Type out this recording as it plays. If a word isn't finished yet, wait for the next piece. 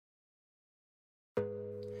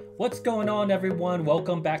What's going on, everyone?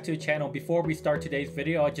 Welcome back to the channel. Before we start today's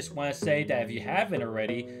video, I just want to say that if you haven't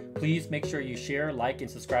already, please make sure you share, like, and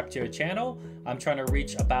subscribe to the channel. I'm trying to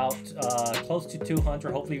reach about close to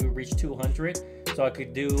 200. Hopefully we reach 200 so I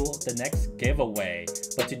could do the next giveaway.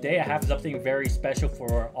 But today I have something very special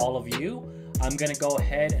for all of you. I'm gonna go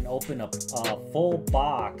ahead and open up a full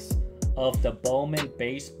box of the Bowman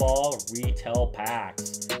baseball retail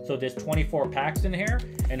packs. So there's 24 packs in here,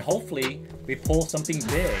 and hopefully we pull something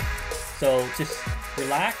big. So just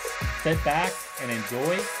relax, sit back, and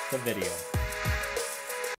enjoy the video.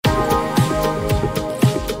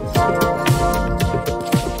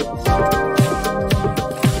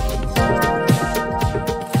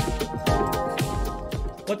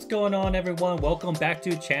 What's going on, everyone? Welcome back to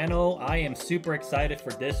the channel. I am super excited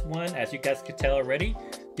for this one. As you guys can tell already,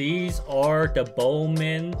 these are the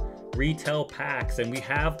Bowman retail packs, and we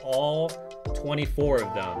have all 24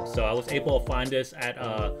 of them. So I was able to find this at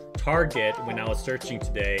Target when I was searching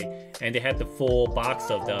today, and they had the full box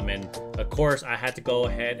of them. And of course, I had to go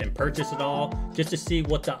ahead and purchase it all just to see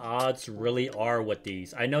what the odds really are with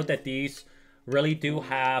these. I know that these really do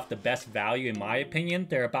have the best value in my opinion.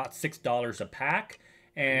 They're about $6 a pack,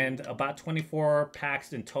 and about 24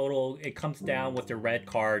 packs in total. It comes down with the red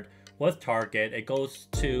card with Target. It goes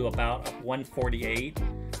to about $148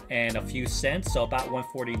 and a few cents, so about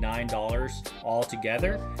 $149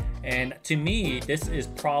 altogether. And to me, this is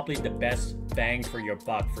probably the best bang for your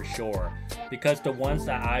buck for sure, because the ones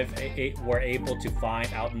that were able to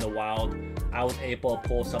find out in the wild, I was able to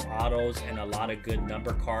pull some autos and a lot of good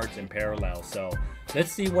number cards in parallel. So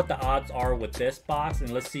let's see what the odds are with this box,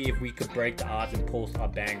 and let's see if we could break the odds and pull a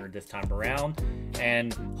banger this time around.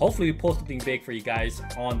 And hopefully we pull something big for you guys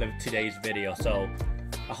on today's video. So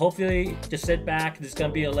hopefully just sit back. This is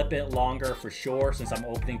going to be a little bit longer for sure since I'm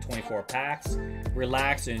opening 24 packs.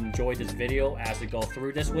 Relax and enjoy this video as we go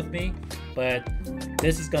through this with me. But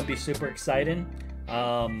this is going to be super exciting.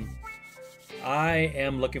 I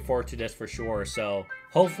am looking forward to this for sure. So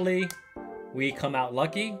hopefully we come out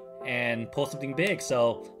lucky and pull something big.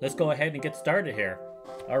 So let's go ahead and get started here.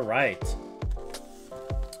 All right.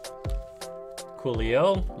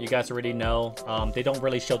 Coolio, you guys already know. They don't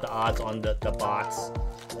really show the odds on the box.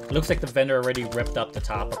 It looks like the vendor already ripped up the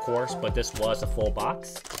top, of course, but this was a full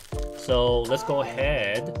box. So let's go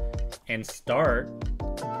ahead and start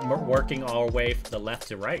working our way from the left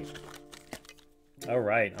to right. All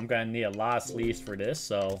right, I'm gonna need a lot of sleeves for this,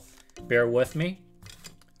 so bear with me.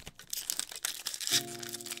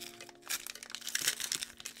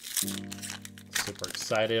 Super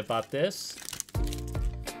excited about this.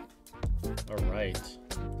 All right.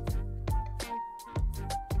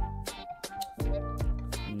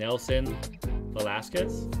 Nelson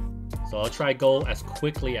Velasquez. So I'll try to go as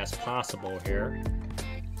quickly as possible here.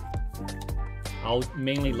 I'll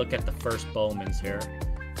mainly look at the first Bowmans here.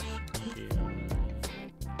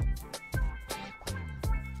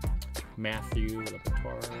 Matthew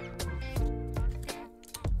Laporte.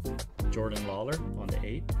 Jordan Lawler on the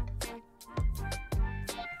 8.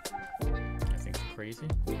 I think it's crazy.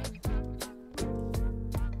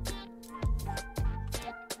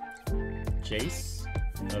 Jace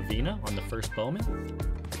Avina on the first Bowman.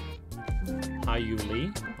 Hayu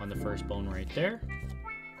Lee on the first Bowman right there.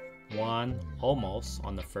 Juan Olmos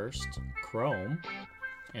on the first Chrome.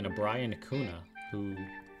 And a Brian Acuna, who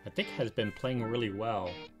I think has been playing really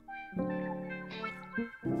well.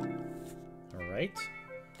 Alright.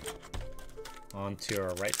 On to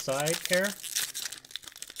our right side here.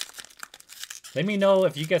 Let me know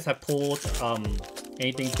if you guys have pulled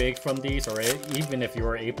anything big from these, or even if you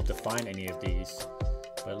were able to find any of these.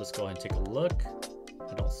 But let's go ahead and take a look.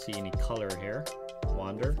 I don't see any color here.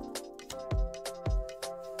 Wander.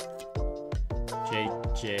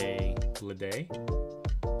 JJ Lede.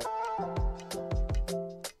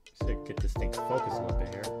 So get this thing to focus a little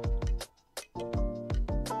bit here.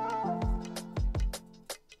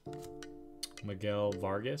 Miguel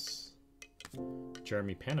Vargas.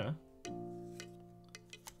 Jeremy Pena.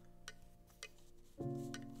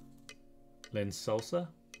 Lynn Sosa.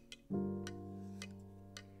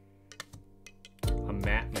 A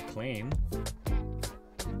Matt McLean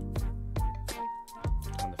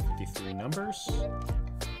on the 53 numbers.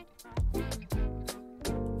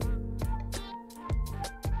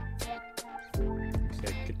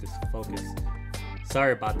 Okay, get this focused.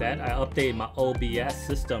 Sorry about that. I updated my OBS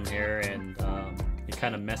system here, and it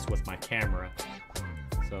kind of messed with my camera.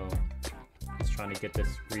 So just trying to get this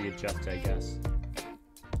readjusted, I guess.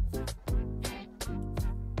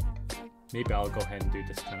 Maybe I'll go ahead and do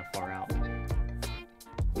this kind of far out.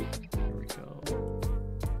 There we go.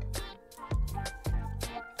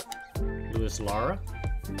 Luis Lara.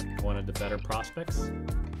 one of the better prospects.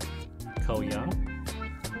 Ko Young.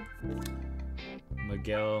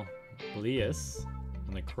 Miguel Blias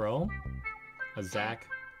on the chrome. A Zach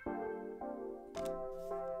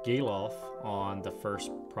Galoff on the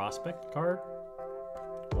first prospect card.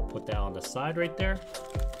 We'll put that on the side right there.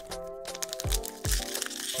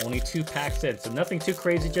 Only 2 packs in, so nothing too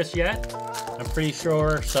crazy just yet. I'm pretty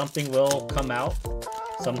sure something will come out.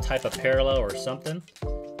 Some type of parallel or something.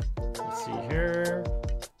 Let's see here.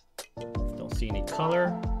 Don't see any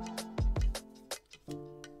color.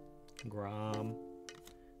 Grom.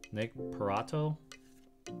 Nick Parato.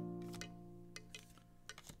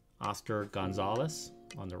 Oscar Gonzalez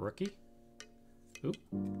on the rookie. Oop.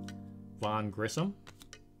 Von Grissom.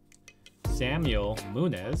 Samuel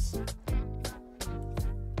Munez.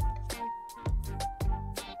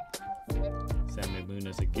 Samuel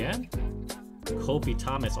Munez again. Kobe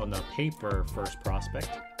Thomas on the paper first prospect.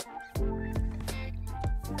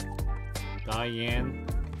 Dayan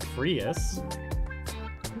Frias.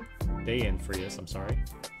 I'm sorry.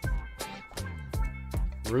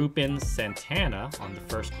 Ruben Santana on the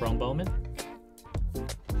first Chrome Bowman.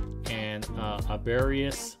 And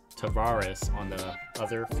Abarius Tavares on the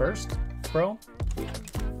other first Chrome.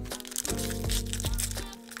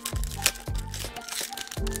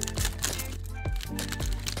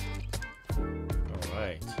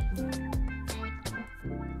 Alright.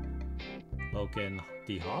 Logan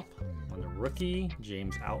D. Hop on the rookie.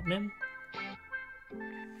 James Outman.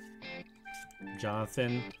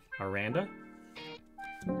 Jonathan Aranda.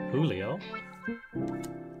 Julio.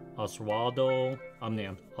 Oswald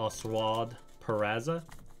Peraza.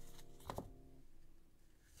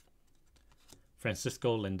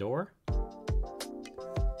 Francisco Lindor.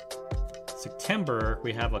 September,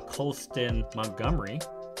 we have a Colston Montgomery.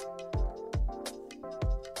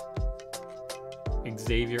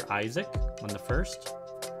 Xavier Isaac on the first.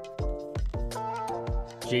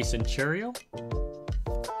 Jason Churio.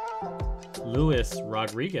 Luis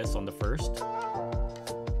Rodriguez on the first.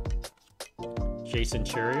 Jason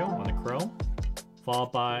Churio on the chrome.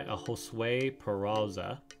 Followed by a Josue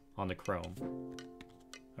Peraza on the chrome.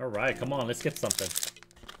 Alright, come on, let's get something.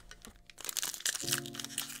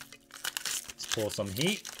 Let's pull some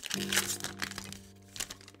heat.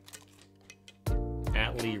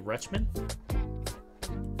 Atlee Rutschman.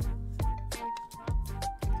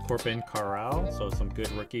 Corbin Carral, so some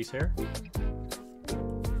good rookies here.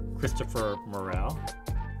 Christopher Morel.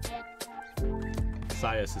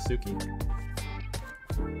 Saya Suzuki.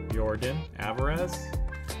 Jordan Alvarez.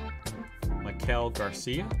 Mikel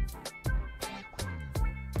Garcia.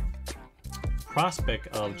 Prospect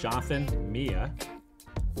of Jonathan Mia.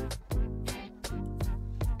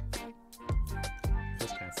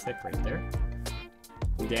 Feels kind of sick right there.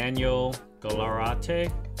 Daniel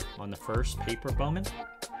Galarate on the first paper Bowman.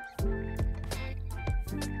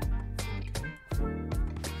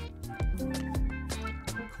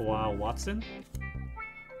 Kawhi Watson.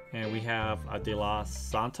 And we have Adela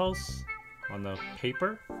Santos on the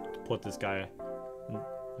paper. Put this guy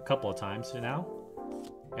a couple of times now.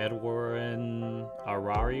 Edwin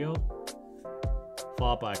Arario.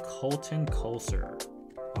 Followed by Colton Koser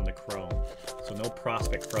on the chrome. So no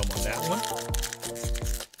prospect chrome on that one.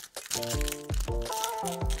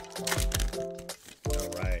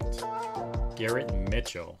 Alright. Garrett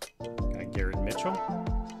Mitchell. Got Garrett Mitchell.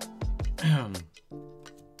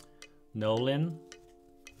 Nolan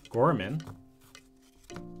Gorman.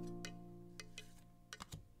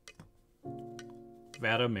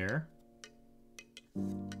 Vladimir.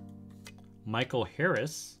 Michael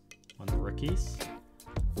Harris on the rookies.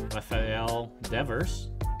 Rafael Devers.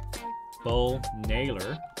 Bo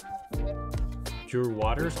Naylor. Drew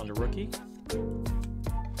Waters on the rookie.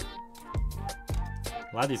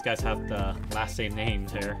 A lot of these guys have the last name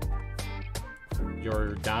names here.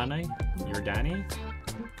 Jordani.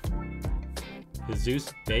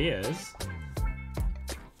 Jesus Baez.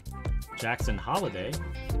 Jackson Holiday.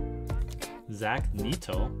 Zach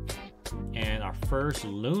Neto. And our first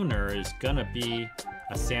lunar is gonna be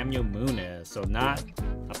a Samuel Munez. So not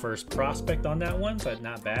a first prospect on that one, but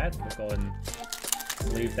not bad. We'll go ahead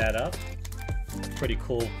and leave that up. Pretty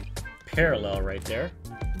cool parallel right there.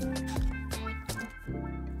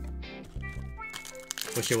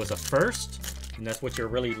 Wish it was a first, and that's what you're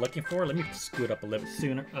really looking for. Let me scoot up a little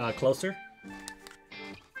sooner, closer.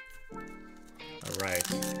 All right.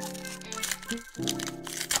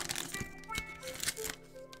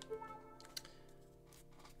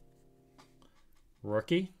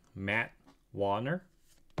 Rookie, Matt Warner.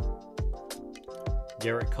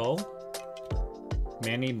 Garrett Cole.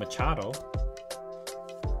 Manny Machado.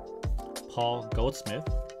 Paul Goldsmith.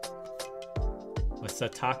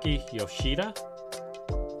 Masataki Yoshida,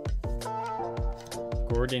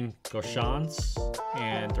 Gordon Goshans,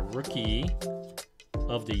 and the Rookie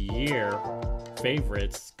of the Year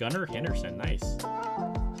favorites, Gunnar Henderson. Nice.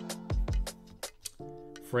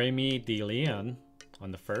 Fremi De Leon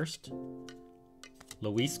on the first.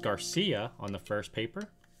 Luis Garcia on the first paper.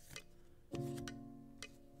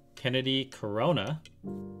 Kennedy Corona,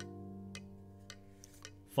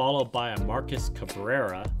 followed by a Marcus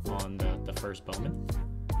Cabrera on the first Bowman,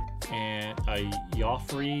 and a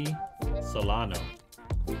Joffrey Solano.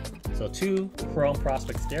 So 2 Chrome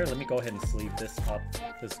prospects there. Let me go ahead and sleeve this up.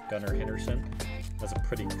 This Gunnar Henderson. That's a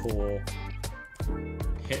pretty cool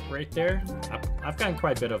hit right there. I've gotten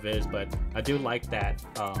quite a bit of his, but I do like that.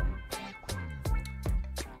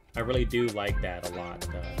 I really do like that a lot.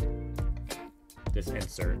 This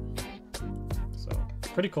insert. So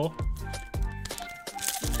pretty cool.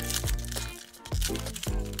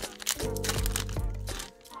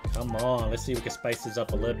 Come on, let's see if we can spice this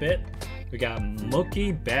up a little bit. We got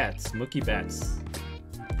Mookie Betts. Mookie Betts.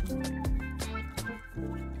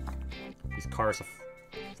 These cards are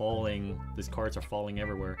falling. These cards are falling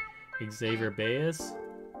everywhere. Xavier Baez.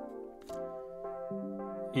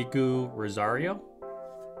 Igu Rosario.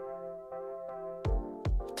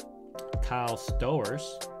 Kyle Stowers.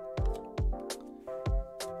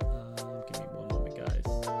 Give me one moment, guys.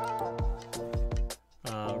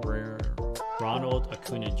 Ronald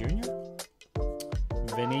Acuna Jr.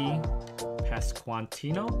 Vinny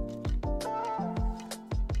Pasquantino.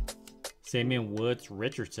 Samian Woods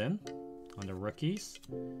Richardson on the rookies.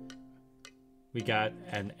 We got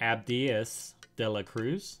an Abdias De La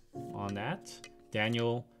Cruz on that.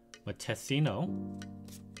 Daniel Matessino.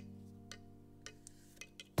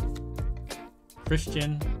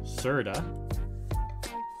 Christian Serta,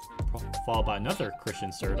 followed by another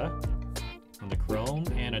Christian Serta on the Chrome,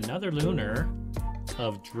 and another Lunar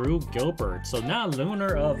of Drew Gilbert. So not a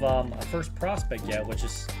Lunar of a first prospect yet, which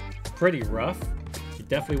is pretty rough. You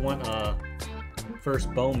definitely want a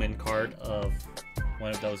first Bowman card of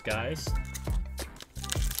one of those guys.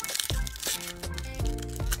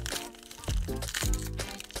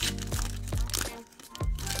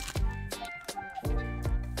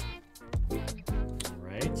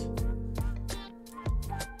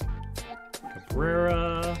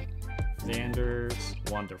 Cabrera, Xanders,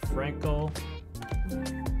 Wander Franco,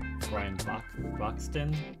 Brian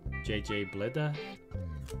Buxton, JJ Bleda,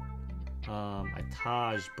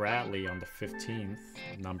 Taj Bradley on the 15th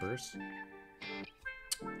numbers,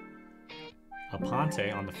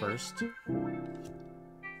 Aponte on the first,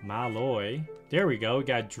 Malloy, there we go, we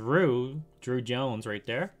got Drew Jones right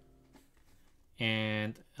there,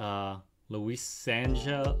 and Luis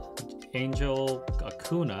Angel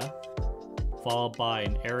Acuna, followed by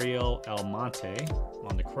an Ariel Almonte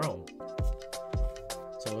on the Chrome.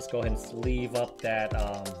 So let's go ahead and sleeve up that,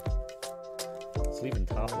 sleeve and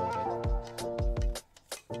top load it.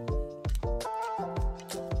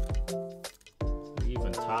 Sleeve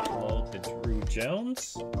and top load the Drew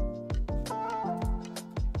Jones.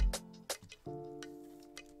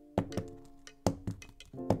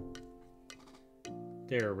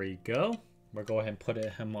 There we go. We'll go ahead and put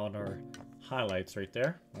him on our highlights right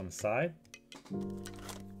there on the side.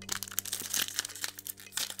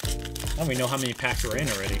 I don't even know how many packs are in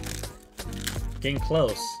already. Getting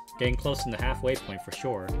close in the halfway point for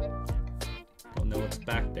sure. Don't know what's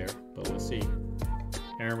back there, but we'll see.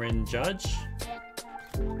 Aaron Judge.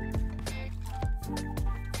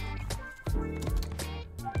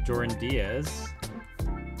 Jordan Diaz.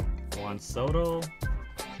 Juan Soto.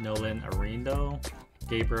 Nolan Arindo.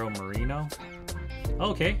 Gabriel Marino.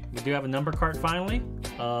 Okay, we do have a number card finally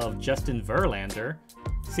of Justin Verlander.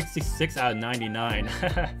 66 out of 99.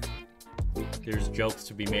 There's jokes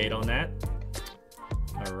to be made on that.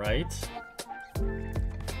 All right.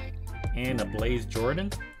 And a Blaze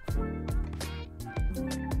Jordan.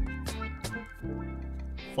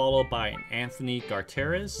 Followed by an Anthony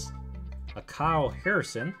Garteres. A Kyle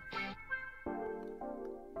Harrison.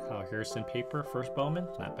 Kyle Harrison paper, first Bowman.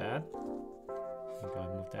 Not bad. Go ahead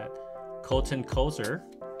and move that. Colton Kozer.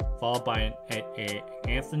 Followed by Anthony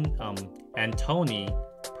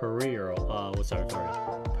Pereiro.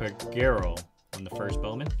 Peguero on the first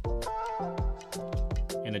Bowman.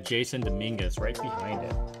 And a Jason Dominguez right behind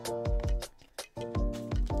it.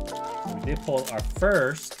 So we did pull our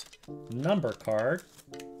first number card.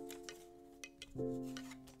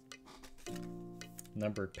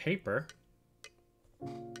 Numbered paper.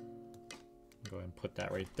 Go ahead and put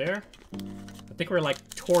that right there. I think we're like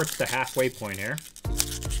towards the halfway point here.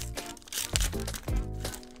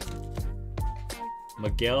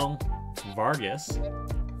 Miguel Vargas.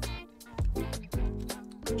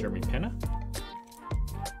 Jeremy Pena,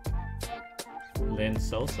 Lynn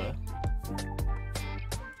Sosa,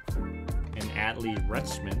 and Adley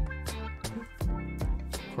Rutschman,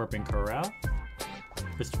 Corbin Corral,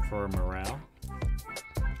 Christopher Morale,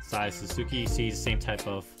 Sai Suzuki. You see the same type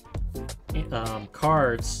of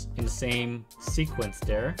cards in the same sequence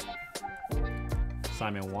there.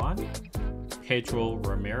 Simon Wan, Pedro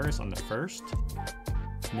Ramirez on the first,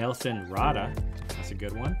 Nelson Rada, that's a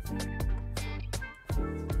good one.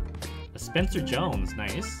 Spencer Jones,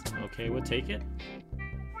 nice. Okay, we'll take it.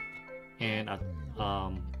 And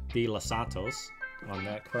De Los Santos on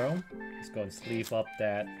that chrome. Let's go and sleeve up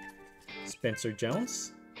that Spencer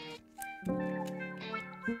Jones.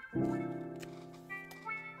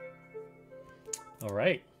 All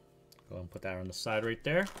right, go and put that on the side right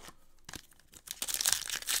there.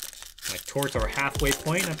 Like towards our halfway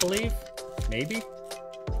point, I believe. Maybe.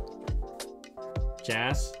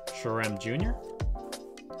 Jazz Sharem Jr.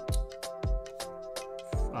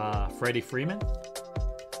 Freddie Freeman.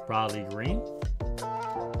 Bradley Green.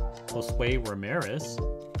 Josue Ramirez.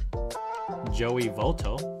 Joey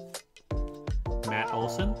Votto. Matt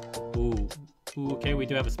Olson. Ooh, okay, we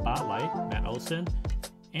do have a spotlight. Matt Olson.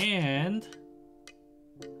 And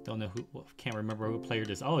don't know who, can't remember who player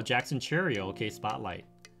this. Oh, Jackson Cherio. Okay, spotlight.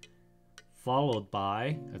 Followed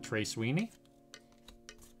by a Trey Sweeney,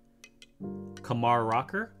 Kamar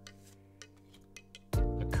Rocker,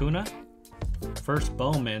 Acuna, first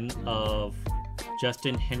Bowman of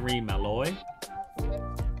Justin Henry Malloy,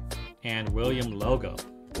 and William Logo.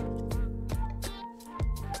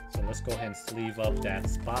 So let's go ahead and sleeve up that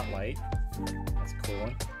spotlight. That's a cool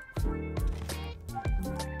one.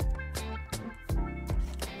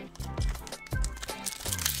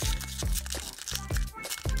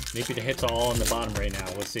 Maybe the hits are all on the bottom right now.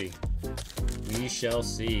 We'll see. We shall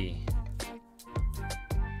see.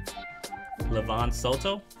 Levon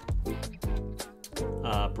Soto.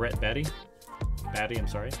 Brett Batty, I'm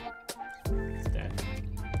sorry. What's that?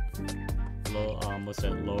 What's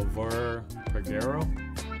that? Lover Perguero.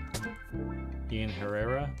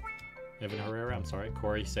 Evan Herrera, I'm sorry.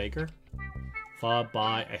 Corey Sager. Followed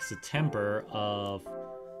by a September of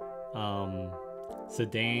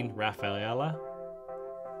Cedane Rafaela.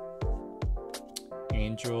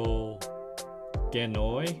 Angel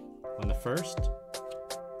Genoy on the first,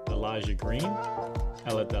 Elijah Green,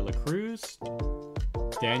 Ella De La Cruz,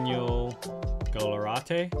 Daniel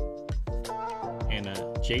Galarate, and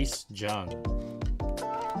Jace Jung.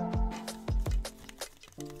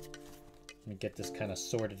 Let me get this kind of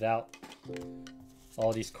sorted out.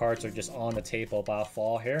 All these cards are just on the table about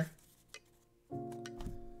fall here.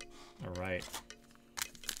 All right.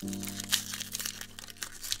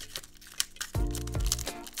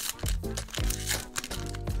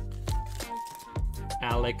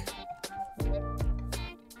 Alec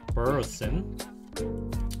Burleson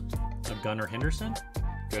of Gunnar Henderson.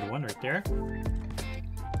 Good one right there.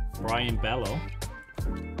 Brian Bello.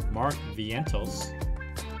 Mark Vientos.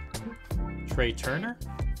 Trey Turner.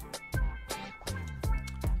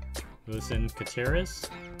 Wilson Gutierrez.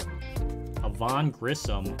 Avon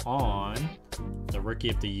Grissom on the Rookie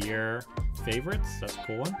of the Year favorites. That's a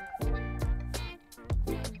cool one.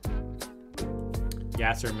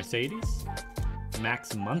 Yasser Mercedes. Max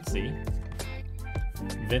Muncy,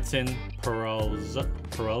 Vincent Perozzo,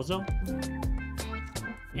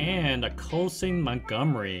 and a Colson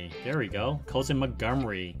Montgomery. There we go. Colson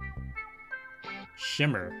Montgomery.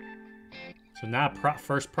 Shimmer. So not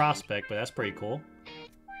first prospect, but that's pretty cool.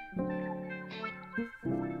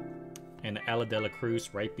 And Ella De La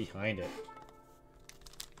Cruz right behind it.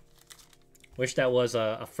 Wish that was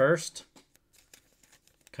a first.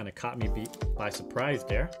 Kind of caught me by surprise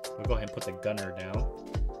there. We'll go ahead and put the Gunner down.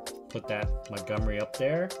 Put that Montgomery up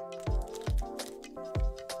there.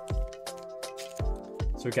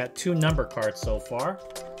 So we got 2 number cards so far.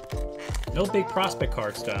 No big prospect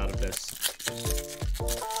cards out of this.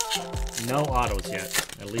 No autos yet.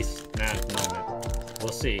 At least not at the moment.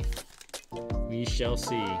 We'll see. We shall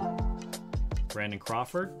see. Brandon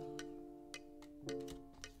Crawford.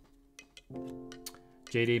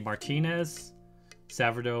 JD Martinez.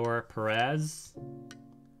 Salvador Perez,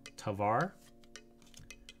 Tavar,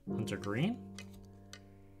 Hunter Green,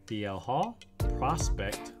 DL Hall,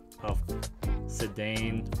 prospect of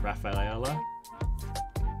Cedane Rafaela,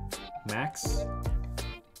 Max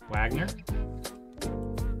Wagner,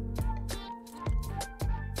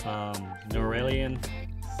 Norelian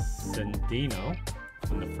Sendino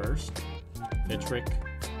on the first, Vitrick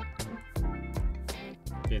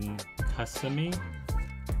Bincasimi,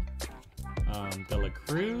 De La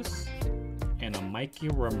Cruz, and a Mikey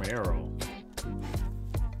Romero.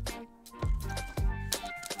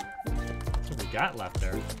 got left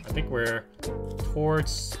there? I think we're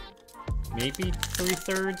towards maybe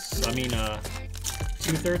 2/3. I mean,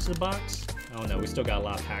 2/3 of the box. Oh no, we still got a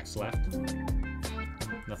lot of packs left.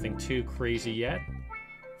 Nothing too crazy yet.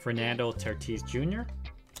 Fernando Tatis Jr.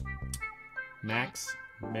 Max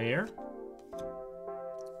Meyer.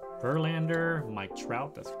 Verlander. Mike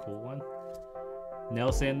Trout. That's a cool one.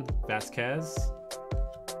 Nelson Vasquez.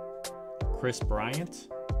 Chris Bryant.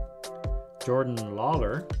 Jordan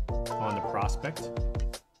Lawler on the prospect.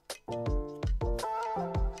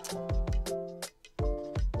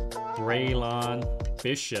 Braylon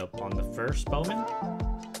Bishop on the first Bowman.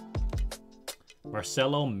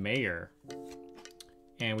 Marcelo Mayer.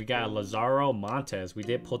 And we got Lazaro Montes. We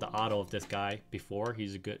did pull the auto of this guy before.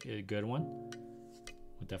 He's a good one.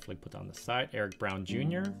 We'll definitely put that on the side. Eric Brown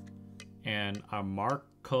Jr. And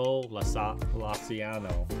Marco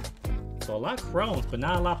Laciano. So a lot of chromes, but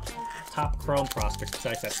not a lot of top chrome prospects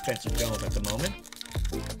besides that Spencer Jones at the moment.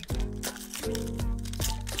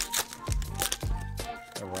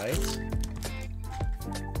 Alright.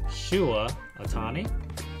 Shua Atani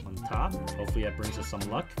on top. Hopefully that brings us some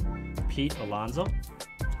luck. Pete Alonso.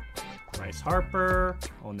 Bryce Harper.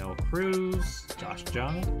 O'Neill Cruz. Josh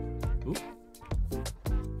Jung. Oop.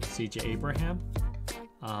 CJ Abraham.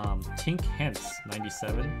 Tink Hence,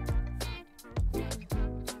 97.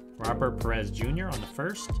 Robert Perez Jr. on the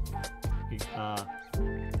first.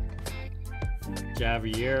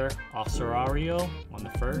 Javier Osurario on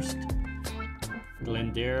the first.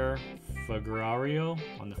 Glendare Figueroa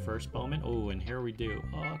on the first Bowman. Oh, and here we do.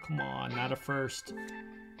 Oh, come on, not a first.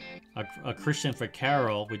 A Christian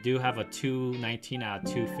Vaquero. We do have a 219 out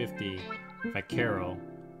of 250 Vaquero.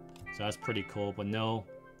 So that's pretty cool, but no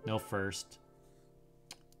first.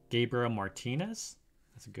 Gabriel Martinez.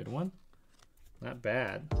 That's a good one. Not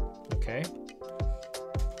bad. Okay.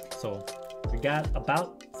 So we got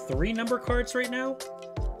about 3 number cards right now.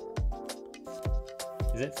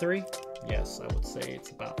 Is it 3? Yes, I would say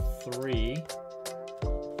it's about 3.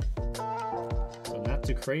 So not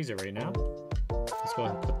too crazy right now. Let's go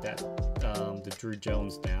ahead and put that the Drew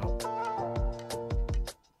Jones down.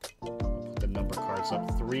 Put the number cards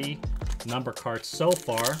up. 3 number cards so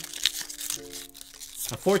far.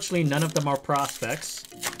 Unfortunately, none of them are prospects.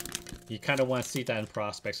 You kind of want to see that in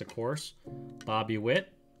prospects, of course. Bobby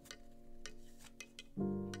Witt.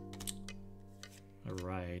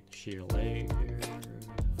 Alright, Sheila,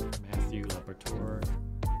 Matthew Laboratory.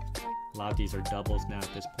 A lot of these are doubles now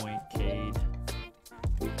at this point. Cade.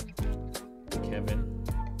 Kevin.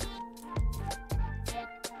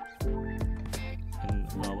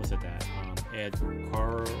 And what was it that? Ed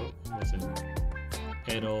Carl, was it?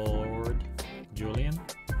 Edward Julian.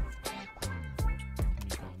 Let me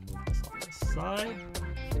go and move this off the side.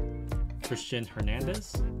 Christian Hernandez.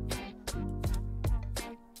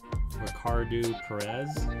 Ricardo Perez.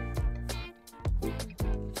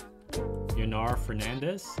 Yonar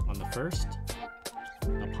Fernandez on the first.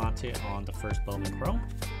 Aponte on the first Bowman Chrome.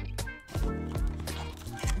 I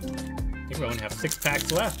think we only have 6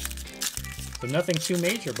 packs left. So nothing too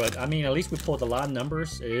major, but I mean, at least we pulled a lot of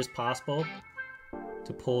numbers. It is possible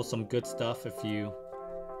to pull some good stuff if you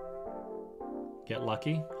get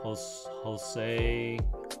lucky. Jose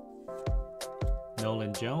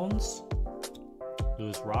Nolan Jones.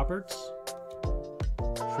 Lewis Roberts.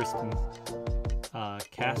 Tristan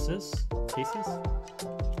Cassis.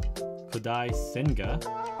 Kodai Senga.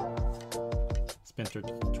 Spencer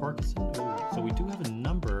Torkelson. So we do have a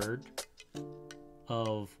numbered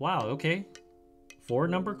of, wow, okay. 4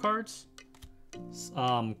 number cards.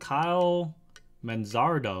 Kyle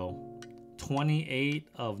Manzardo, 28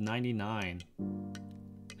 of 99.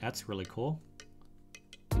 That's really cool.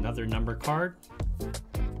 Another number card.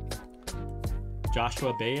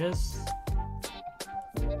 Joshua Baez.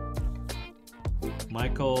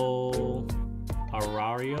 Michael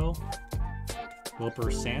Arario.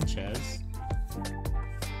 Wilper Sanchez.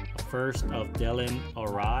 A first of Dylan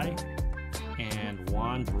O'Reilly. And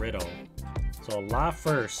Juan Brito. So a lot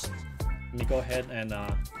first. Let me go ahead and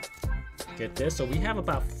get this. So we have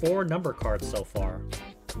about 4 number cards so far.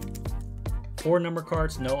 4 number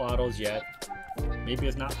cards, no autos yet. Maybe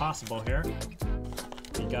it's not possible here.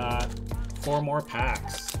 We got 4 more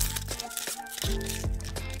packs.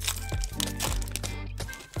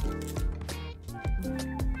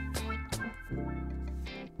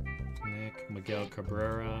 Nick, Miguel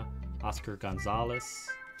Cabrera, Oscar Gonzalez,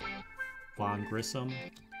 Vaughn Grissom,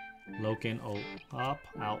 Logan O'Up,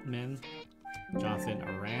 Outman, Jonathan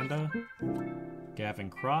Aranda, Gavin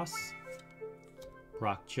Cross,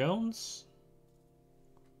 Brock Jones,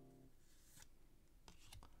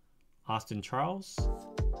 Austin Charles,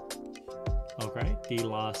 Okay, De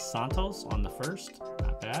Los Santos on the first,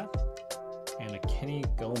 not bad. And a Kenny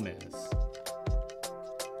Gomez.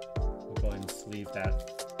 We'll go ahead and sleeve that.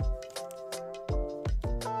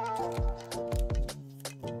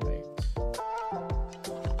 Right.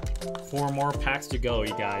 4 more packs to go,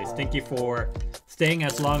 you guys. Thank you for staying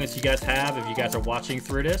as long as you guys have, if you guys are watching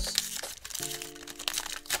through this.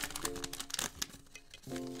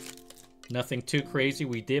 Nothing too crazy.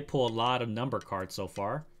 We did pull a lot of number cards so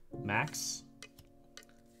far. Max,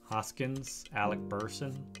 Hoskins, Alec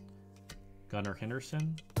Burson, Gunnar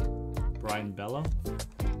Henderson, Brian Bello,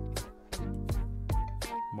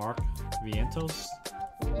 Mark Vientos,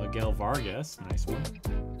 Miguel Vargas, nice one,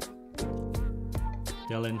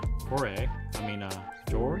 Dylan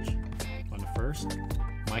George on the first,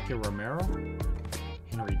 Mikey Romero,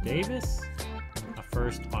 Henry Davis, a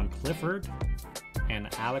first on Clifford,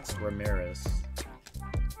 and Alex Ramirez.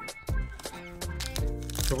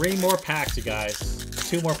 3 more packs, you guys.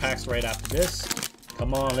 2 more packs right after this.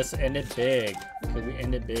 Come on, let's end it big. Could we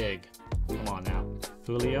end it big? Come on now.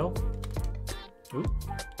 Julio. Ooh.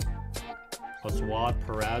 Oswald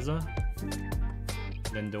Peraza.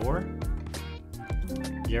 Lindor.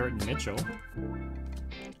 Garrett Mitchell.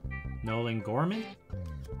 Nolan Gorman.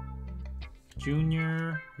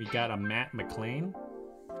 Junior. We got a Matt McLean.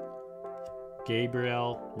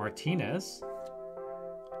 Gabriel Martinez.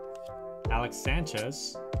 Alex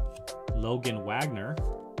Sanchez, Logan Wagner,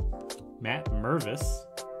 Matt Mervis,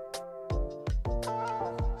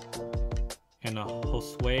 and a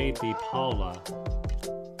Josue De Paula.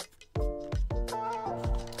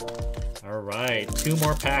 Alright, 2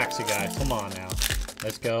 more packs, you guys. Come on now.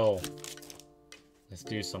 Let's go. Let's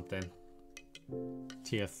do something.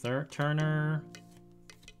 Tia Turner,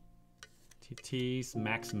 TT's,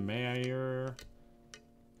 Max Meyer,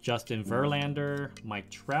 Justin Verlander, Mike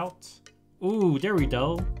Trout. Ooh, there we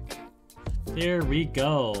go. There we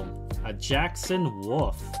go. A Jackson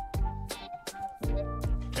Wolf.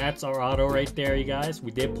 That's our auto right there, you guys. We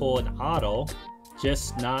did pull an auto,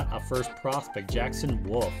 just not a first prospect. Jackson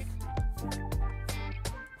Wolf.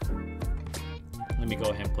 Let me go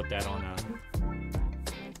ahead and put that on a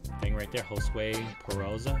thing right there. Josue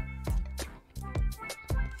Peroza.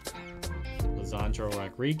 Lisandro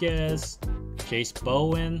Rodriguez. Jace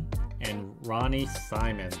Bowen. And Ronnie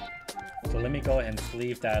Simon. So let me go ahead and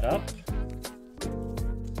sleeve that up.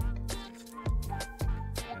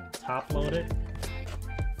 And top load it.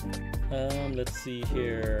 Let's see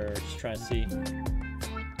here. Just trying to see.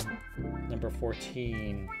 Number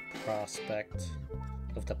 14 prospect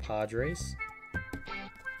of the Padres.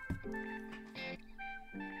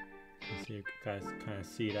 Let's see if you guys kind of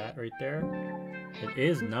see that right there. It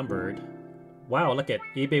is numbered. Wow, look at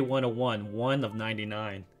eBay 101, 1 of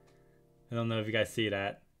 99. I don't know if you guys see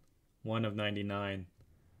that. 1 of 99.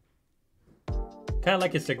 Kind of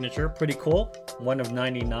like his signature. Pretty cool. 1 of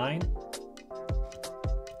 99.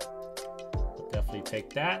 We'll definitely take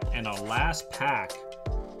that. And our last pack.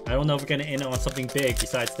 I don't know if we're going to end on something big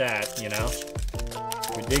besides that, you know.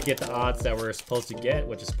 We did get the odds that we're supposed to get,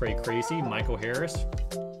 which is pretty crazy. Michael Harris.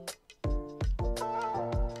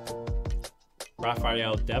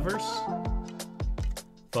 Rafael Devers.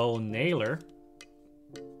 Bo Naylor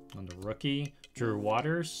on the rookie. Drew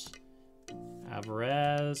Waters.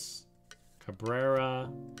 Alvarez, Cabrera,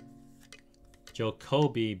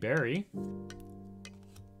 Jacoby Berry,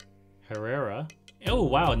 Herrera. Oh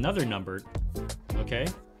wow, another numbered. Okay,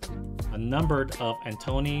 a numbered of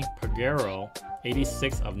Anthony Peguero,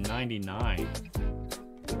 86 of 99.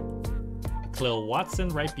 Khalil Watson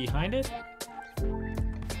right behind it,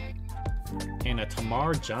 and a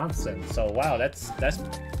Tamar Johnson. So wow, that's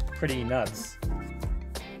pretty nuts.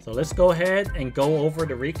 So let's go ahead and go over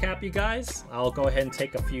the recap, you guys. I'll go ahead and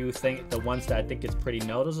take a few things, the ones that I think is pretty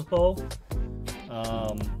noticeable.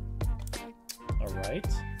 All right.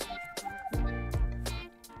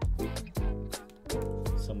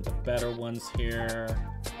 Some of the better ones here.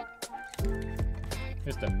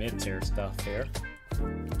 Here's the mid-tier stuff here.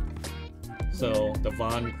 So the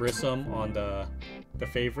Von Grissom on the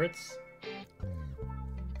favorites.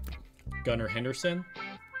 Gunnar Henderson.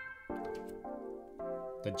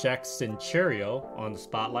 The Jackson Cheerio on the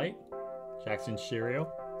spotlight. Jackson Cheerio.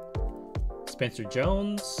 Spencer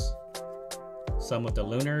Jones. Some of the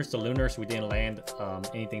Lunars. The Lunars, we didn't land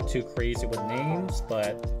anything too crazy with names,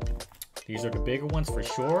 but these are the bigger ones for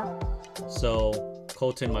sure. So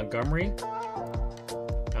Colton Montgomery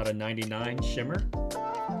out of 99 Shimmer.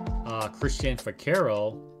 Christian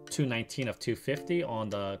Vaquero, 219 of 250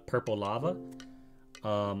 on the Purple Lava.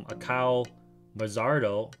 A Kyle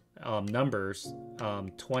Mazzardo. Numbers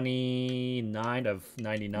 29 of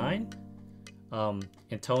 99.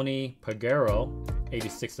 Antoni Pagero,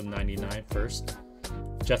 86 of 99 first.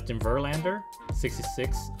 Justin Verlander,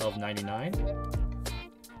 66 of 99.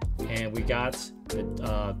 And we got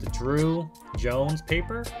the Drew Jones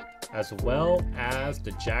paper, as well as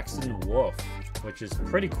the Jackson Wolf, which is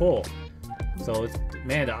pretty cool. So,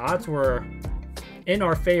 man, the odds were in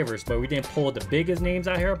our favors, but we didn't pull the biggest names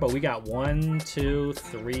out here. But we got 1, 2,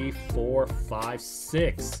 3, 4, 5,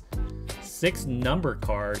 6. 6 number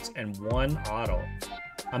cards and 1 auto.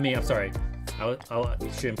 I'm sorry. I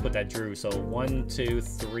shouldn't put that Drew. So 1, 2,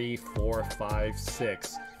 3, 4, 5,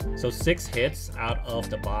 6. So 6 hits out of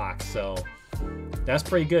the box. So that's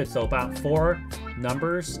pretty good. So about 4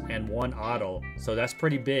 numbers and 1 auto. So that's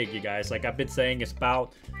pretty big, you guys. Like I've been saying, it's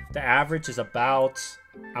about, the average is about,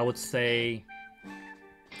 I would say,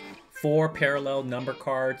 4 parallel number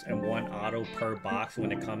cards and 1 auto per box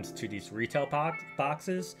when it comes to these retail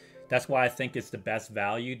boxes. That's why I think it's the best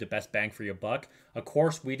value, the best bang for your buck. Of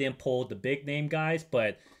course, we didn't pull the big name guys,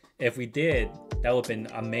 but if we did, that would have been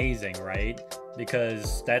amazing, right?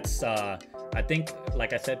 Because that's, I think,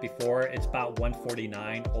 like I said before, it's about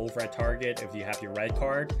 149 over at Target if you have your red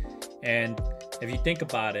card. And if you think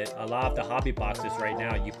about it, a lot of the hobby boxes right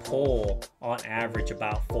now, you pull on average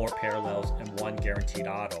about 4 parallels and 1 guaranteed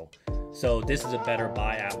auto. So this is a better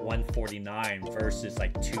buy at 149 versus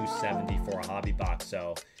like 270 for a hobby box.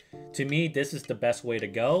 So to me, this is the best way to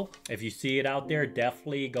go. If you see it out there,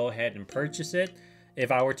 definitely go ahead and purchase it.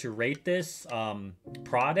 If I were to rate this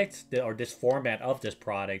product or this format of this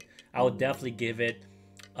product, I would definitely give it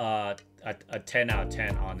a 10 out of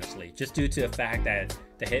 10, honestly. Just due to the fact that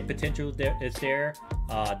the hit potential is there,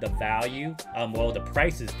 the value, well, the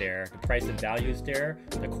price is there. The price and value is there.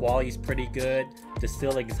 The quality is pretty good. The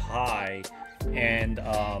ceiling is high. And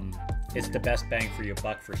it's the best bang for your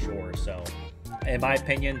buck for sure. So in my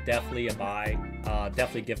opinion, definitely a buy.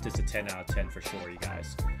 Definitely give this a 10 out of 10 for sure, you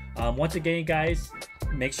guys. Once again, you guys,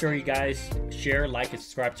 make sure you guys share, like, and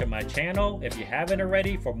subscribe to my channel if you haven't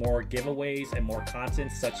already for more giveaways and more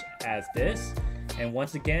content such as this. And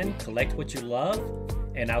once again, collect what you love,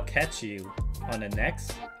 and I'll catch you on the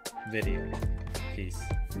next video. Peace.